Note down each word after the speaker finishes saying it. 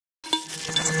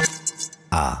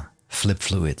Flip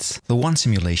fluids. The one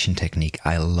simulation technique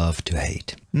I love to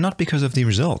hate. Not because of the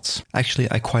results. Actually,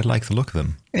 I quite like the look of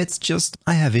them. It's just,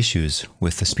 I have issues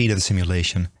with the speed of the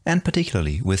simulation, and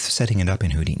particularly with setting it up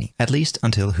in Houdini. At least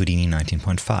until Houdini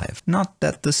 19.5. Not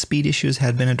that the speed issues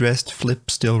had been addressed,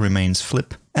 Flip still remains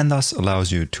Flip, and thus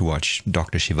allows you to watch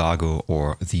Dr. Zhivago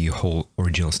or the whole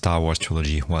original Star Wars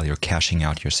trilogy while you're caching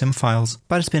out your sim files,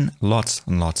 but it's been lots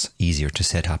and lots easier to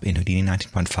set up in Houdini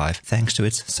 19.5 thanks to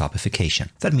its SOPification.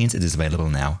 That means it is available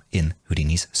now in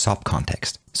Houdini's SOP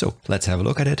context. So let's have a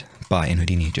look at it by in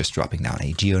Houdini just dropping down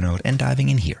a GeoNode and diving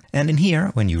in here. And in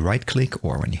here, when you right click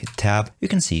or when you hit tab, you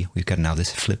can see we've got now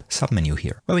this flip submenu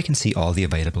here, where we can see all the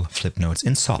available flip nodes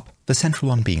in SOP. The central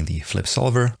one being the flip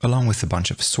solver, along with a bunch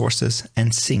of sources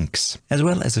and sinks, as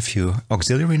well as a few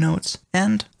auxiliary nodes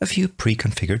and a few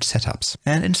pre-configured setups.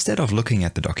 And instead of looking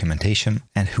at the documentation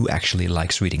and who actually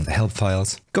likes reading the help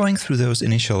files, going through those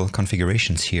initial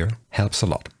configurations here helps a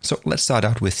lot. So let's start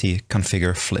out with the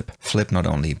configure flip. Flip not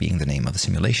only being the name of the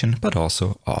simulation, but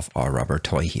also of our rubber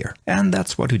toy here. And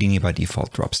that's what Houdini by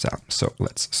default drops down. So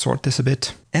let's sort this a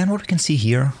bit. And what we can see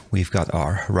here, we've got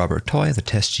our rubber toy, the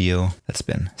test geo, that's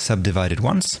been subdivided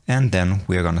once. And then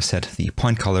we're going to set the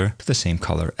point color to the same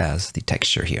color as the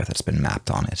texture here that's been mapped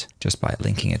on it, just by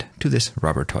linking it to this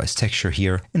rubber toy's texture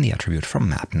here in the attribute from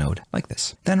map node, like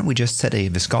this. Then we just set a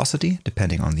viscosity,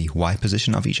 depending on the Y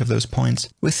position of each of those points,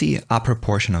 with the upper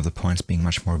portion of the points being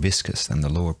much more viscous than the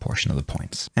lower portion of the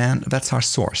points. And that's our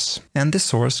source. And this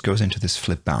source goes into this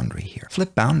flip boundary here.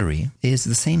 Flip boundary is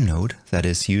the same node that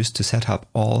is used to set up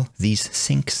all these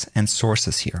sinks and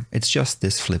sources here. It's just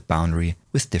this flip boundary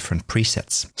with different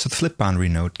presets. So the flip boundary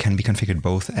node can be configured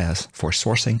both as for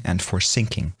sourcing and for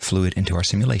syncing fluid into our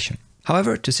simulation.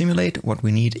 However, to simulate, what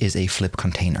we need is a flip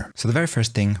container. So the very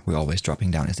first thing we're always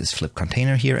dropping down is this flip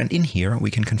container here, and in here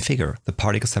we can configure the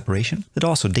particle separation that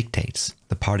also dictates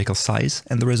the particle size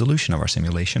and the resolution of our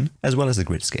simulation, as well as the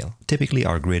grid scale. Typically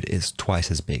our grid is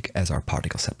twice as big as our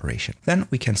particle separation. Then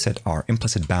we can set our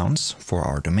implicit bounds for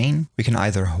our domain. We can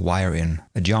either wire in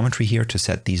a geometry here to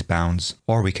set these bounds,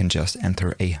 or we can just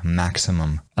enter a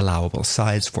maximum allowable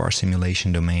size for our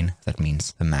simulation domain. That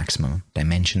means the maximum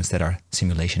dimensions that our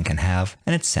simulation can have,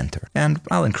 and its center. And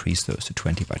I'll increase those to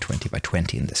 20 by 20 by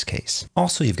 20 in this case.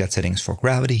 Also, you've got settings for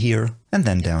gravity here, and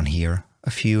then down here, a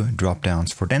few drop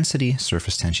downs for density,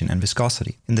 surface tension, and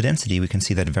viscosity. In the density, we can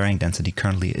see that varying density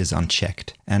currently is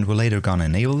unchecked, and we're later gonna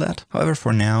enable that. However,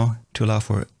 for now, to allow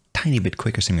for tiny bit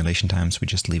quicker simulation times, we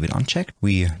just leave it unchecked.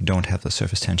 We don't have the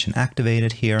surface tension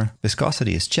activated here.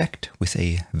 Viscosity is checked with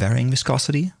a varying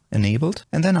viscosity enabled.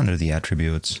 And then under the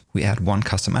attributes, we add one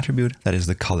custom attribute that is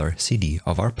the color CD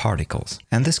of our particles.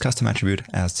 And this custom attribute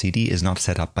as CD is not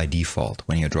set up by default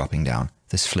when you're dropping down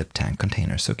this flip tank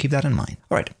container, so keep that in mind.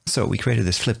 All right, so we created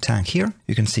this flip tank here.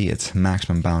 You can see its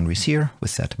maximum boundaries here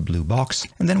with that blue box.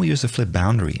 And then we use the flip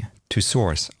boundary to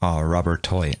source our rubber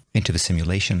toy into the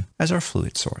simulation as our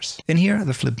fluid source. In here,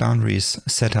 the flip boundary is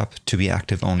set up to be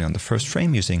active only on the first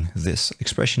frame using this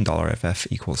expression $ff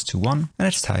equals to 1, and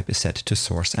its type is set to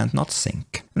source and not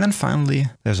sync. And then finally,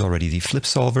 there's already the flip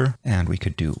solver, and we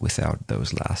could do without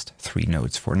those last 3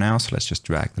 nodes for now, so let's just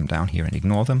drag them down here and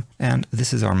ignore them. And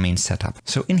this is our main setup.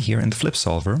 So in here in the flip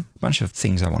solver, a bunch of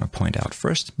things I want to point out.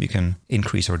 First, you can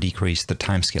increase or decrease the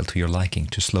timescale to your liking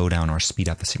to slow down or speed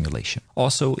up the simulation.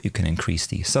 Also, you can increase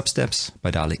the substeps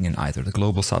by dialing in either the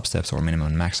global substeps or minimum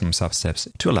and maximum substeps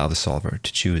to allow the solver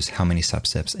to choose how many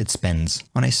substeps it spends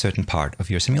on a certain part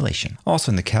of your simulation.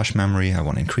 Also in the cache memory, I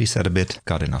want to increase that a bit,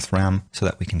 got enough RAM so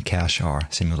that we can cache our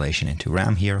simulation into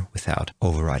RAM here without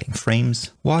overriding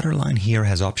frames. Waterline here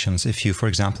has options if you, for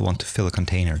example, want to fill a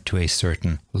container to a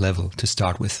certain level to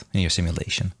start with in your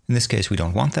simulation. In this case, we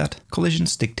don't want that.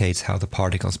 Collisions dictates how the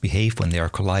particles behave when they are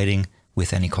colliding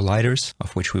with any colliders,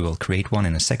 of which we will create one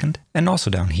in a second. And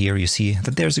also down here you see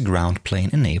that there's a ground plane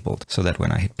enabled, so that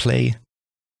when I hit play,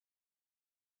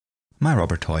 my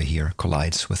rubber toy here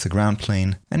collides with the ground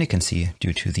plane, and you can see,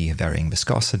 due to the varying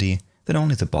viscosity, that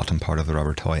only the bottom part of the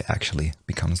rubber toy actually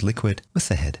becomes liquid, with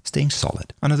the head staying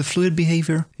solid. Under the fluid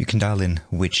behavior, you can dial in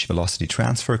which velocity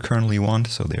transfer kernel you want,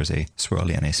 so there's a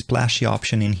swirly and a splashy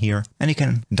option in here, and you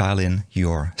can dial in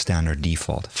your standard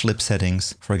default flip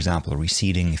settings, for example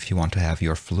receding if you want to have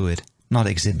your fluid not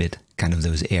exhibit kind of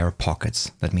those air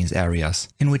pockets. That means areas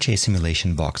in which a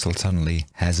simulation voxel suddenly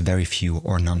has very few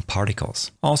or none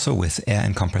particles. Also with air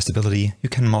incompressibility, you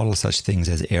can model such things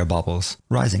as air bubbles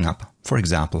rising up for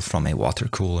example from a water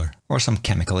cooler or some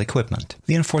chemical equipment.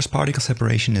 The enforced particle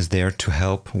separation is there to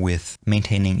help with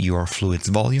maintaining your fluid's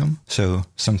volume, so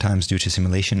sometimes due to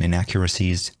simulation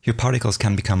inaccuracies, your particles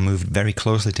can become moved very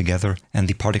closely together and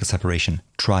the particle separation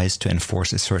tries to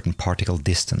enforce a certain particle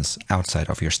distance outside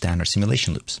of your standard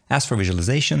simulation loops. As for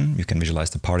visualization, you can visualize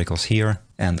the particles here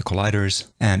and the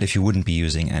colliders, and if you wouldn't be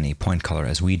using any point color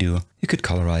as we do, you could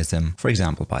colorize them, for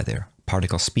example, by their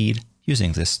particle speed,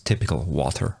 using this typical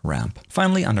water ramp.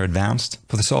 Finally, under advanced,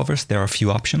 for the solvers there are a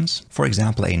few options. For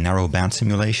example, a narrow band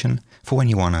simulation for when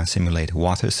you want to simulate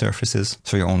water surfaces,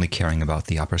 so you're only caring about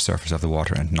the upper surface of the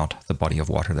water and not the body of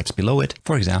water that's below it.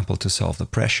 For example, to solve the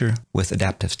pressure with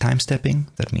adaptive time stepping,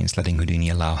 that means letting Houdini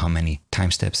allow how many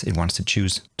time steps it wants to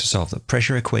choose to solve the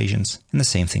pressure equations, and the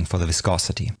same thing for the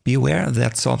viscosity. Be aware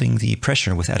that solving the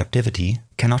pressure with adaptivity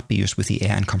cannot be used with the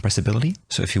air incompressibility,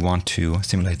 so if you want to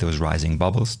simulate those rising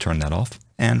bubbles, turn that off.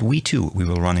 And we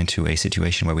will run into a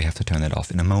situation where we have to turn that off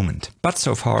in a moment. But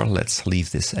so far, let's leave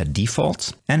this at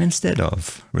default. And instead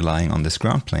of relying on this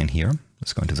ground plane here,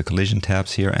 let's go into the collision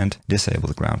tabs here and disable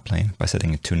the ground plane by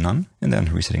setting it to none, and then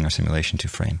resetting our simulation to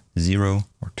frame 0,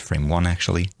 or to frame 1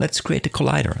 actually. Let's create a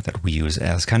collider that we use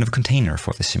as kind of a container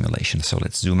for the simulation. So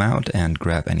let's zoom out and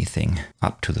grab anything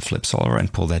up to the flip solver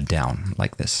and pull that down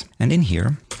like this. And in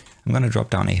here, I'm going to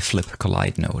drop down a flip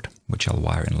collide node, which I'll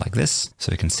wire in like this.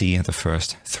 So you can see the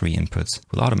first 3 inputs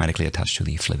will automatically attach to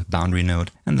the flip boundary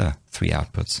node and the 3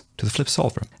 outputs to the flip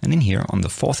solver. And in here on the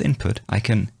 4th input, I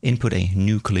can input a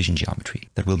new collision geometry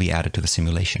that will be added to the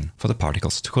simulation for the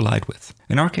particles to collide with.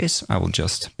 In our case, I will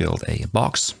just build a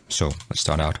box. So let's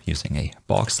start out using a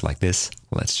box like this.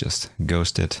 Let's just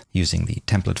ghost it using the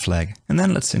template flag. And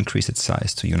then let's increase its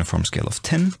size to uniform scale of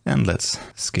 10. And let's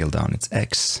scale down its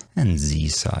X and Z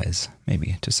size,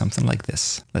 maybe to something like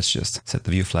this. Let's just set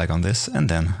the view flag on this. And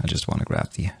then I just want to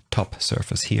grab the top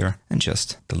surface here and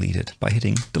just delete it by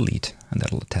hitting delete. And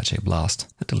that'll attach a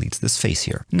blast that deletes this face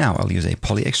here. Now I'll use a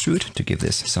poly extrude to give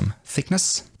this some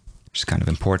thickness, which is kind of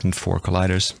important for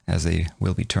colliders as they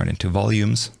will be turned into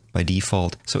volumes by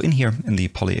default. So in here in the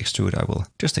poly extrude, I will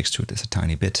just extrude this a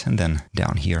tiny bit, and then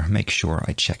down here make sure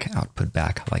I check output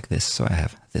back like this, so I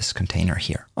have this container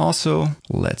here. Also,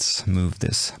 let's move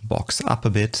this box up a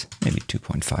bit, maybe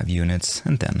 2.5 units,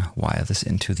 and then wire this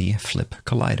into the flip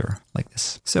collider like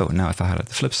this. So now if I highlight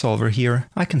the flip solver here,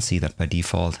 I can see that by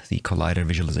default the collider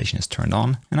visualization is turned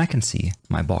on, and I can see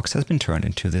my box has been turned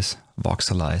into this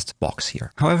voxelized box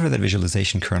here. However, that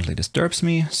visualization currently disturbs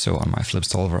me, so on my flip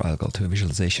solver I'll go to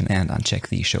visualization and uncheck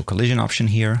the show collision option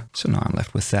here. So now I'm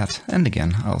left with that, and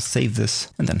again I'll save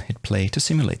this and then hit play to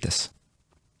simulate this.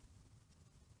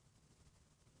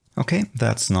 Okay,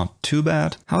 that's not too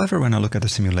bad. However, when I look at the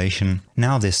simulation,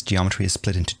 now this geometry is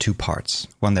split into 2 parts.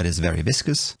 One that is very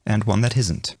viscous and one that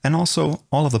isn't. And also,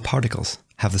 all of the particles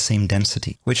have the same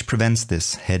density, which prevents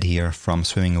this head here from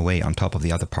swimming away on top of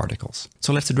the other particles.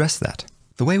 So let's address that.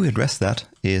 The way we address that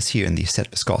is here in the set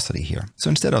viscosity here. So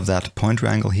instead of that point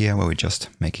triangle here, where we're just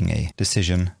making a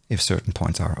decision if certain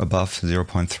points are above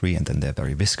 0.3 and then they're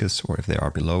very viscous, or if they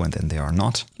are below and then they are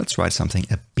not, let's write something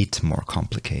a bit more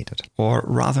complicated. Or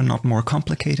rather not more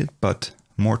complicated, but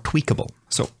more tweakable.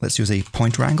 So let's use a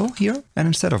point triangle here, and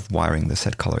instead of wiring the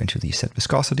set color into the set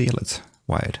viscosity, let's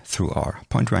wire it through our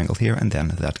point triangle here, and then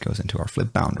that goes into our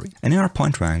flip boundary. And in our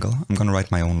point triangle, I'm going to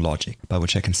write my own logic by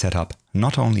which I can set up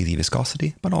not only the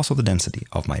viscosity, but also the density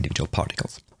of my individual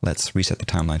particles. Let's reset the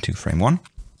timeline to frame 1.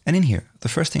 And in here, the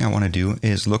first thing I want to do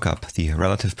is look up the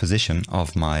relative position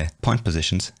of my point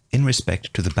positions in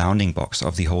respect to the bounding box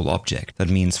of the whole object. That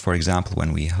means, for example,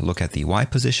 when we look at the y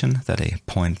position, that a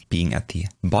point being at the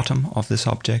bottom of this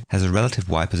object has a relative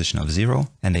y position of 0,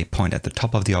 and a point at the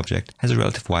top of the object has a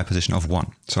relative y position of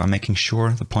 1. So I'm making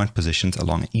sure the point positions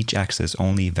along each axis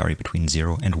only vary between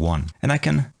 0 and 1. And I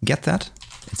can get that.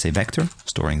 It's a vector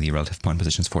storing the relative point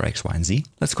positions for x, y, and z.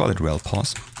 Let's call it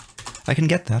rel_pos. I can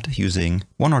get that using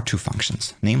 1 or 2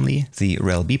 functions, namely the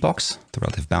rel_b_box, the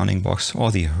relative bounding box,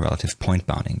 or the relative point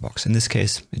bounding box. In this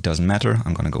case, it doesn't matter.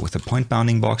 I'm going to go with the point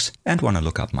bounding box and want to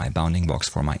look up my bounding box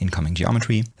for my incoming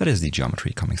geometry. That is the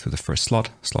geometry coming through the first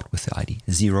slot with the ID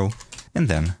 0. And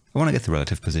then I want to get the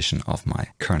relative position of my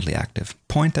currently active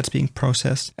point that's being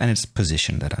processed and its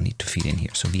position that I need to feed in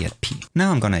here, so v at p.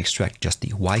 Now I'm going to extract just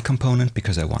the y component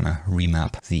because I want to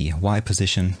remap the y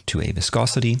position to a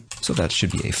viscosity. So that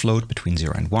should be a float between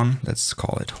 0 and 1. Let's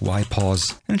call it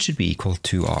y_pos, and it should be equal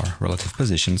to our relative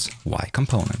positions y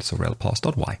component, so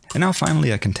rel_pos.y. And now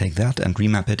finally I can take that and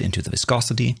remap it into the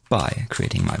viscosity by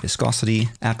creating my viscosity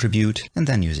attribute and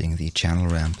then using the channel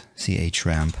ramp,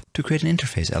 chramp, to create an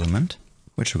interface element,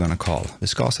 which we're going to call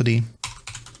viscosity.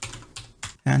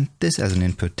 And this as an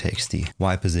input takes the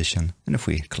Y position. And if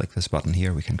we click this button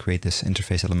here, we can create this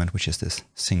interface element, which is this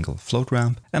single float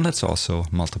ramp. And let's also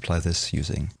multiply this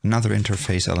using another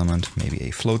interface element, maybe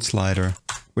a float slider,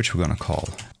 which we're going to call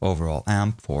overall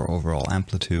amp for overall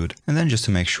amplitude. And then just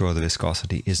to make sure the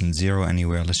viscosity isn't 0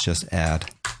 anywhere, let's just add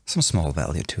some small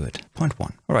value to it,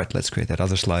 0.1. All right, let's create that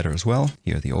other slider as well.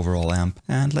 Here, the overall amp.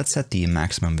 And let's set the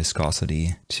maximum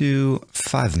viscosity to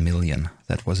 5 million.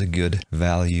 That was a good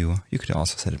value. You could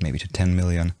also set it maybe to 10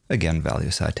 million. Again,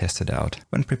 values I tested out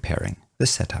when preparing the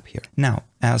setup here. Now,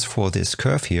 as for this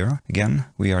curve here, again,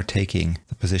 we are taking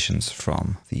the positions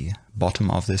from the bottom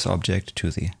of this object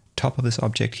to the top of this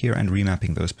object here and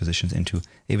remapping those positions into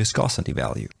a viscosity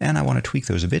value. And I want to tweak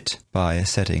those a bit by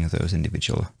setting those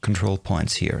individual control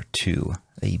points here to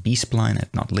a B-spline and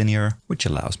not linear, which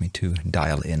allows me to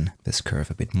dial in this curve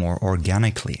a bit more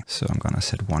organically. So I'm going to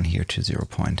set one here to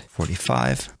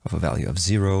 0.45 of a value of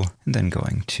 0, and then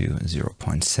going to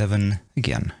 0.7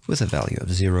 again with a value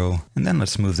of 0. And then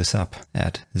let's move this up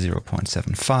at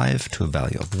 0.75 to a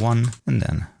value of 1, and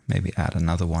then maybe add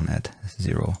another one at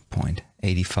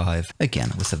 0.85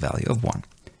 again with a value of 1.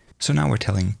 So now we're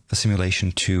telling the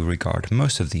simulation to regard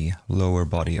most of the lower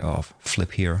body of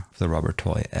FLIP here, of the rubber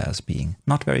toy, as being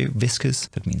not very viscous,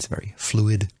 that means very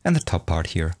fluid, and the top part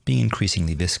here being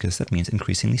increasingly viscous, that means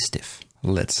increasingly stiff.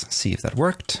 Let's see if that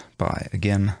worked by,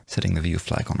 again, setting the view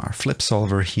flag on our FLIP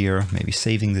solver here, maybe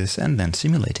saving this and then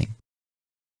simulating.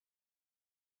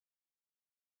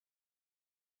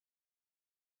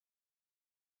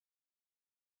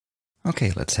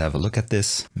 Okay, let's have a look at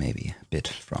this, maybe a bit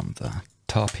from the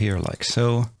top here like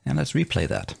so, and let's replay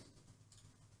that.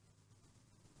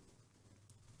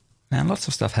 And lots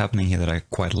of stuff happening here that I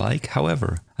quite like.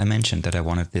 However, I mentioned that I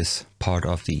wanted this part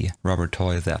of the rubber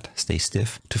toy that stays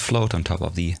stiff to float on top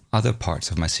of the other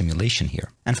parts of my simulation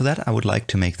here. And for that, I would like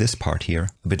to make this part here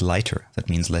a bit lighter, that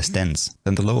means less dense,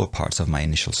 than the lower parts of my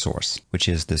initial source, which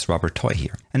is this rubber toy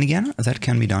here. And again, that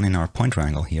can be done in our point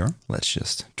triangle here. Let's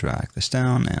just drag this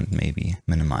down and maybe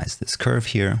minimize this curve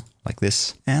here, like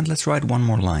this. And let's write one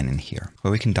more line in here,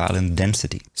 where we can dial in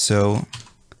density. So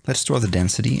let's store the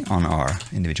density on our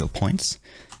individual points,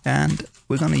 and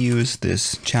we're going to use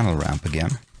this channel ramp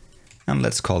again, and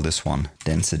let's call this one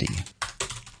density,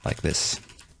 like this.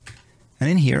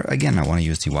 And in here, again, I want to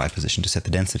use the Y position to set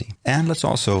the density. And let's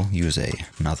also use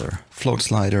another float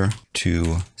slider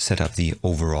to set up the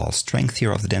overall strength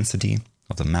here of the density,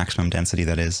 of the maximum density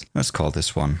that is. Let's call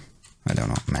this one, I don't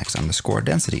know, max underscore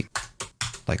density.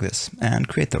 Like this, and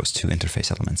create those two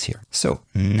interface elements here. So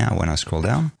now when I scroll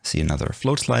down, see another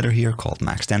float slider here called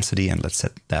max density, and let's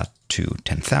set that to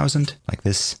 10,000 like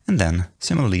this. And then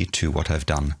similarly to what I've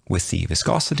done with the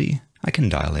viscosity, I can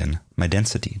dial in my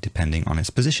density depending on its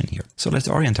position here. So let's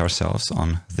orient ourselves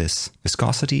on this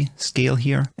viscosity scale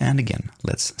here. And again,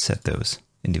 let's set those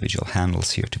individual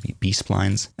handles here to be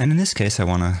B-splines. And in this case, I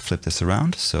want to flip this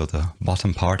around. So the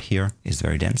bottom part here is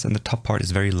very dense and the top part is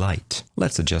very light.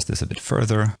 Let's adjust this a bit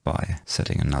further by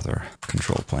setting another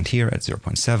control point here at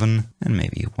 0.7 and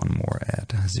maybe one more at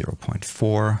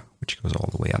 0.4, which goes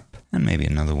all the way up, and maybe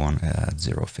another one at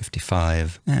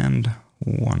 0.55 and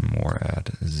one more at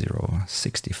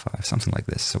 0.65, something like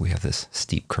this. So we have this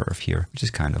steep curve here, which is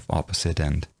kind of opposite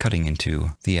and cutting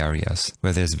into the areas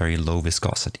where there's very low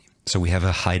viscosity. So we have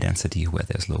a high density where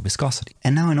there's low viscosity.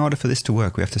 And now in order for this to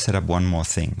work, we have to set up one more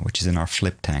thing, which is in our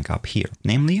FLIP tank up here.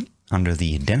 Namely, under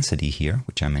the density here,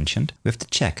 which I mentioned, we have to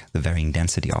check the varying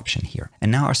density option here.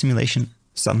 And now our simulation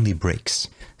suddenly breaks.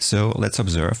 So let's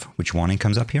observe which warning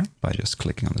comes up here by just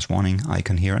clicking on this warning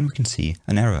icon here, and we can see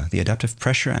an error. The adaptive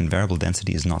pressure and variable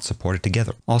density is not supported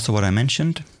together. Also what I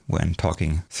mentioned when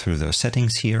talking through those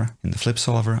settings here in the FLIP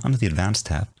solver under the advanced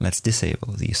tab, let's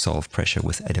disable the solve pressure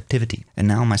with adaptivity. And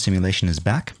now my simulation is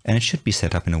back, and it should be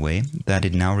set up in a way that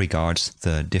it now regards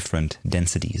the different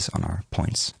densities on our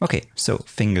points. Okay, so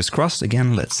fingers crossed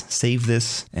again, let's save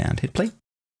this and hit play.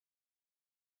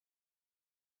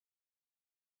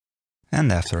 And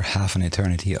after half an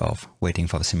eternity of waiting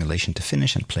for the simulation to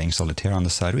finish and playing solitaire on the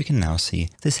side, we can now see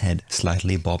this head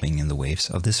slightly bobbing in the waves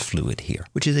of this fluid here,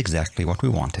 which is exactly what we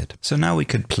wanted. So now we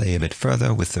could play a bit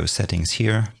further with those settings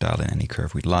here, dial in any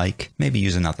curve we'd like, maybe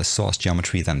use another source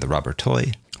geometry than the rubber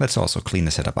toy. Let's also clean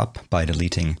the setup up by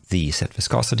deleting the set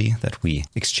viscosity that we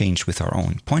exchanged with our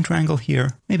own point triangle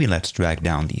here. Maybe let's drag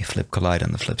down the FLIP collider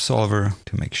and the FLIP solver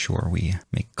to make sure we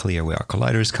make clear where our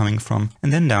collider is coming from.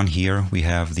 And then down here we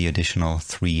have the additional traditional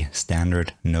 3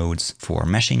 standard nodes for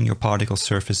meshing your particle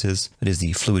surfaces. That is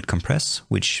the fluid compress,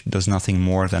 which does nothing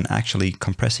more than actually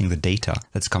compressing the data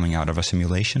that's coming out of a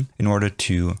simulation in order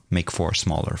to make for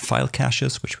smaller file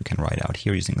caches, which we can write out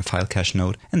here using the file cache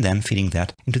node, and then feeding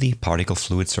that into the particle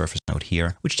fluid surface node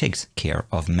here, which takes care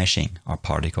of meshing our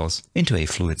particles into a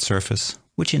fluid surface,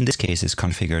 which in this case is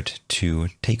configured to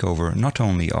take over not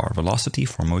only our velocity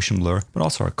for motion blur, but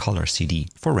also our color CD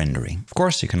for rendering. Of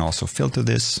course, you can also filter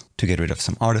this to get rid of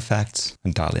some artifacts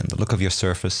and dial in the look of your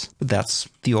surface, but that's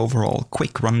the overall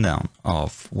quick rundown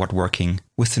of what working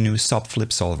with the new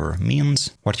SOPFLIP solver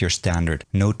means, what your standard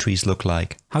node trees look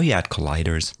like, how you add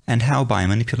colliders, and how by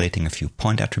manipulating a few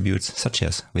point attributes such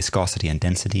as viscosity and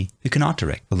density, you can art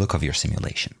direct the look of your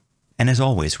simulation. And as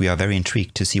always, we are very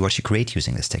intrigued to see what you create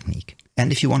using this technique.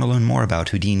 And if you want to learn more about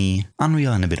Houdini,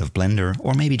 Unreal and a bit of Blender,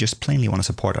 or maybe just plainly want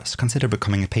to support us, consider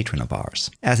becoming a patron of ours,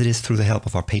 as it is through the help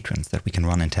of our patrons that we can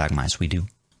run and tagmine as we do.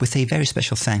 With a very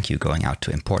special thank you going out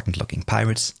to Important Looking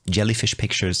Pirates, Jellyfish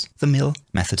Pictures, The Mill,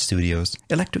 Method Studios,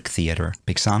 Electric Theater,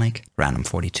 Pixonic, Random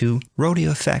 42,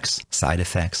 Rodeo Effects, Side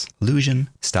Effects,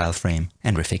 Illusion, Style Frame,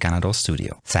 and Riffic Anadol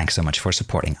Studio. Thanks so much for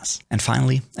supporting us. And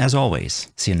finally, as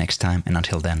always, see you next time, and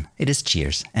until then, it is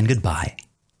cheers and goodbye.